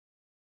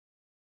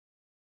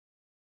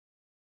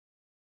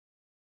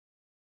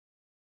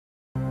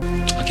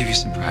I'll give you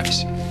some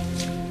privacy.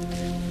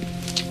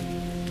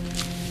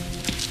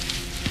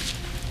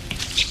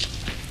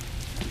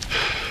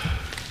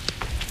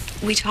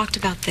 We talked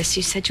about this.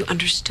 You said you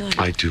understood.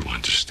 I do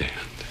understand.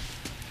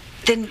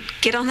 Then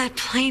get on that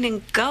plane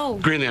and go.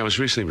 Greenlee, I was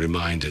recently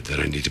reminded that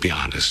I need to be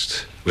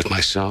honest with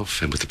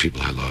myself and with the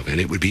people I love,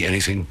 and it would be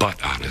anything but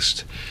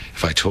honest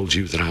if I told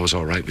you that I was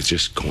all right with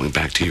just going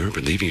back to Europe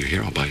and leaving you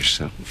here all by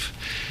yourself.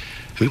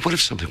 I mean, what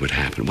if something would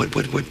happen? What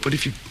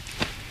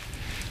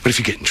if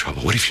you get in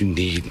trouble? What if you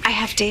need... I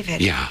have David.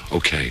 Yeah,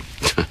 okay.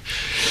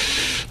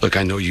 Look,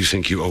 I know you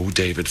think you owe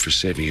David for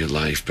saving your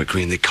life, but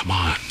Greenlee, come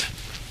on.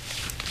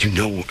 You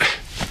know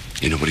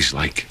what he's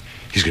like.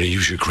 He's going to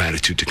use your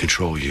gratitude to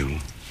control you.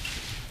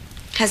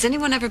 Has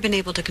anyone ever been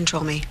able to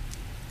control me?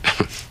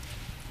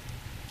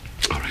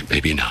 All right,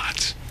 maybe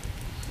not.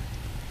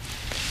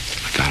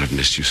 My God, I've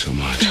missed you so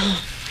much.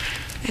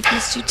 I've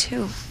missed you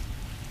too.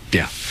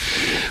 Yeah,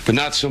 but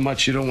not so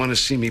much you don't want to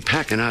see me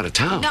packing out of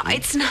town. No,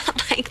 it's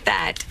not like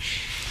that.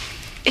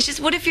 It's just,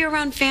 what if you're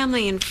around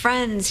family and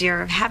friends,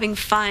 you're having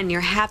fun,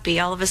 you're happy,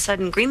 all of a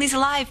sudden, Greenlee's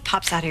alive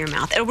pops out of your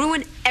mouth. It'll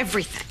ruin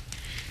everything.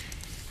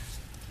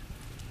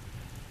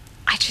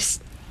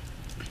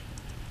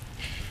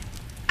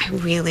 I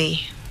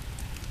really,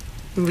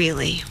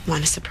 really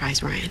want to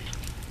surprise Ryan.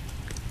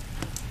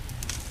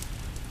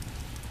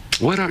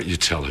 What aren't you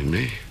telling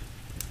me?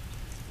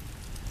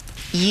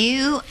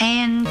 You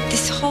and...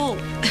 This whole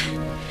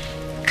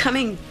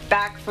coming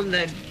back from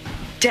the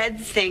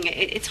dead thing,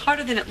 it's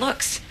harder than it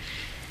looks.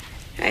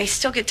 I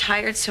still get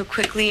tired so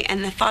quickly,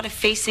 and the thought of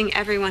facing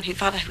everyone who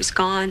thought I was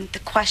gone, the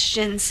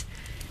questions,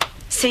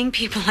 seeing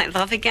people I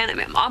love again, I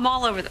mean, I'm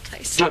all over the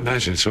place. I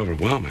imagine it's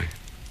overwhelming.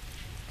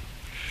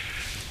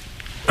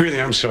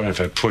 Really, I'm sorry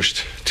if I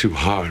pushed too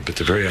hard, but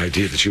the very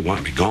idea that you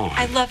want me gone...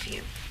 I love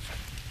you.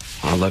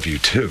 I love you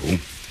too,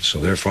 so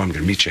therefore I'm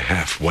going to meet you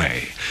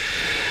halfway.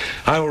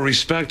 I will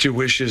respect your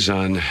wishes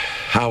on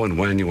how and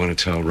when you want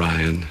to tell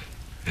Ryan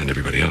and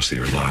everybody else that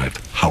you're alive.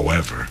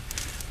 However,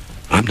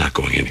 I'm not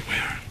going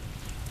anywhere.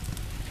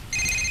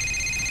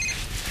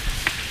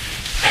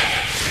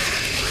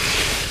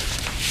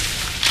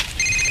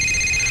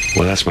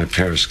 Well, that's my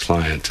Paris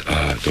client.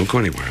 Don't go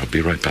anywhere. I'll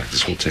be right back.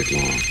 This won't take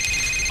long.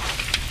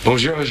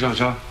 Bonjour,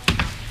 Jean-Jacques.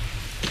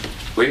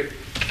 Oui?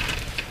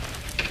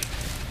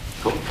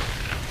 Go.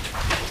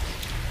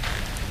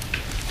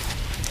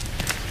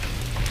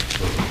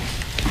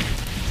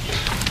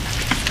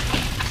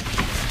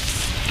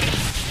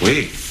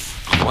 Oui.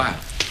 Au revoir.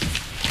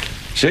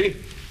 See?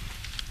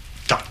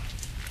 Done.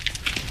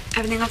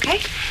 Everything okay?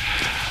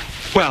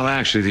 Well,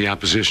 actually, the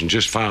opposition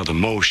just filed a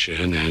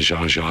motion, and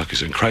Jean-Jacques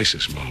is in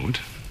crisis mode.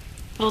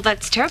 Well,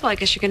 that's terrible. I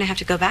guess you're going to have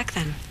to go back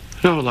then.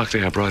 No,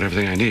 luckily I brought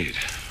everything I need.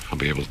 I'll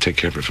be able to take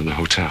care of it from the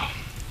hotel.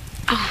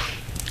 Oh,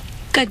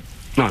 good.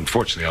 No,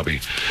 unfortunately, I'll be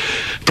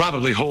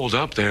probably holed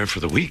up there for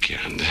the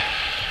weekend.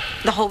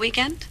 The whole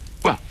weekend?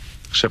 Well,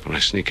 except when I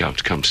sneak out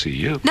to come see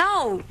you.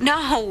 No.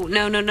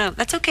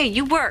 That's okay.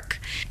 You work.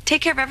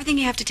 Take care of everything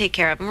you have to take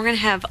care of, and we're going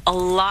to have a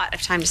lot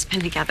of time to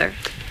spend together.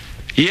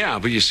 Yeah,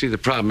 but you see, the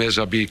problem is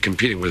I'll be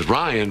competing with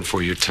Ryan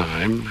for your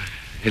time.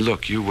 Hey,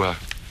 look, you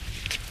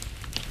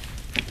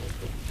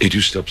do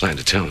still plan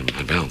to tell him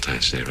on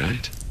Valentine's Day,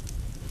 right?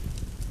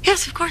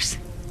 Yes, of course.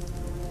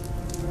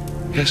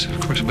 Yes, of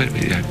course. Wait a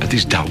minute. Are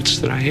these doubts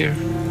that I hear?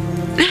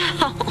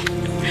 No.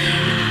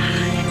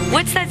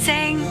 What's that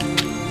saying?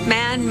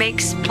 Man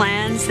makes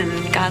plans and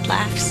God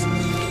laughs.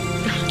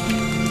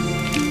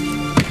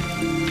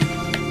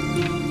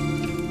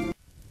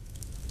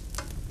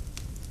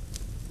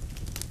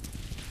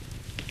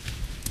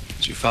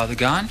 Is your father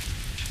gone?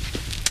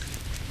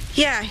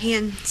 Yeah, he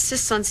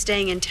insists on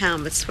staying in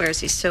town, but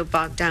swears he's so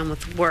bogged down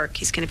with work,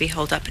 he's going to be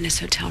holed up in his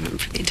hotel room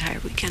for the entire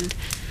weekend.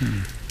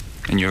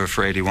 And you're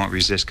afraid he won't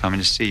resist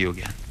coming to see you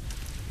again?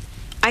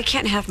 I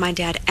can't have my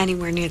dad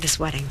anywhere near this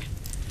wedding.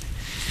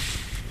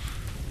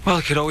 Well,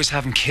 I could always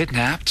have him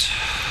kidnapped.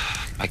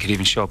 I could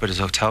even show up at his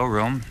hotel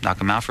room,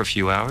 knock him out for a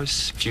few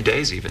hours, a few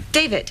days even.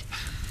 David!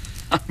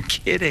 I'm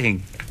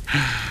kidding.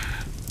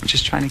 I'm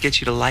just trying to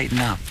get you to lighten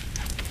up.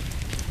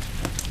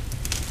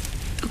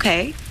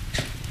 Okay.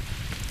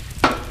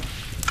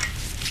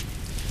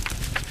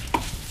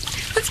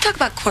 Let's talk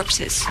about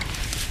corpses.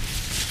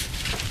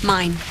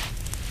 Mine.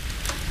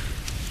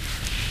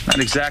 Not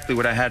exactly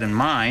what I had in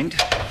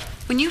mind.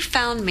 When you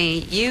found me,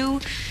 you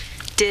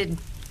did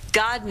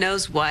God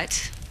knows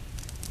what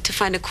to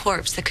find a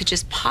corpse that could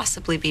just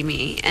possibly be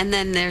me. And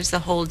then there's the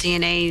whole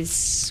DNA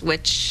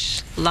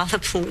switch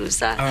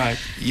Lollapalooza. All right,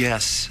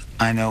 yes,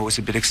 I know it was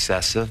a bit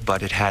excessive,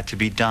 but it had to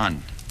be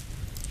done.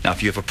 Now,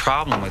 if you have a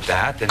problem with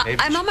that, then maybe...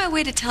 I'm on my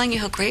way to telling you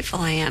how grateful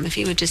I am if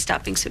you would just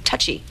stop being so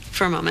touchy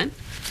for a moment.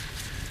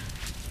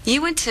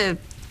 You went to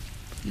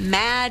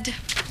mad,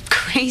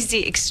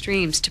 crazy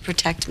extremes to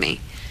protect me.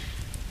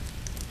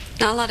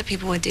 Not a lot of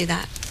people would do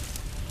that.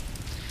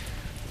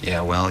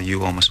 Yeah, well,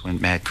 you almost went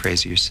mad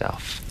crazy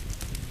yourself.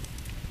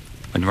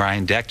 When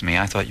Ryan decked me,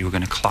 I thought you were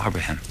going to clobber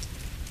him.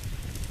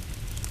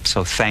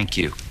 So thank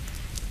you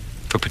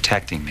for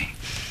protecting me.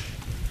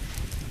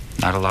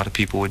 Not a lot of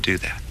people would do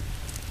that.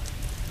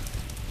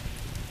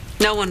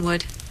 No one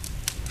would.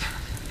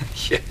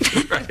 Yeah,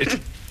 you're right.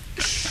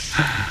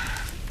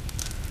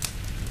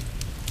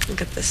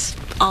 Look at this.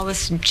 All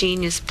this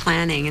genius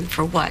planning, and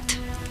for what?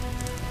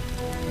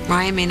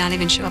 Ryan may not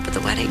even show up at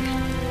the wedding.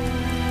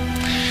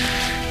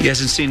 He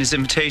hasn't seen his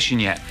invitation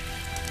yet.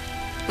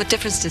 What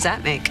difference does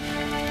that make?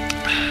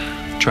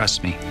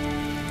 Trust me,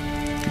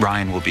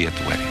 Ryan will be at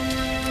the wedding.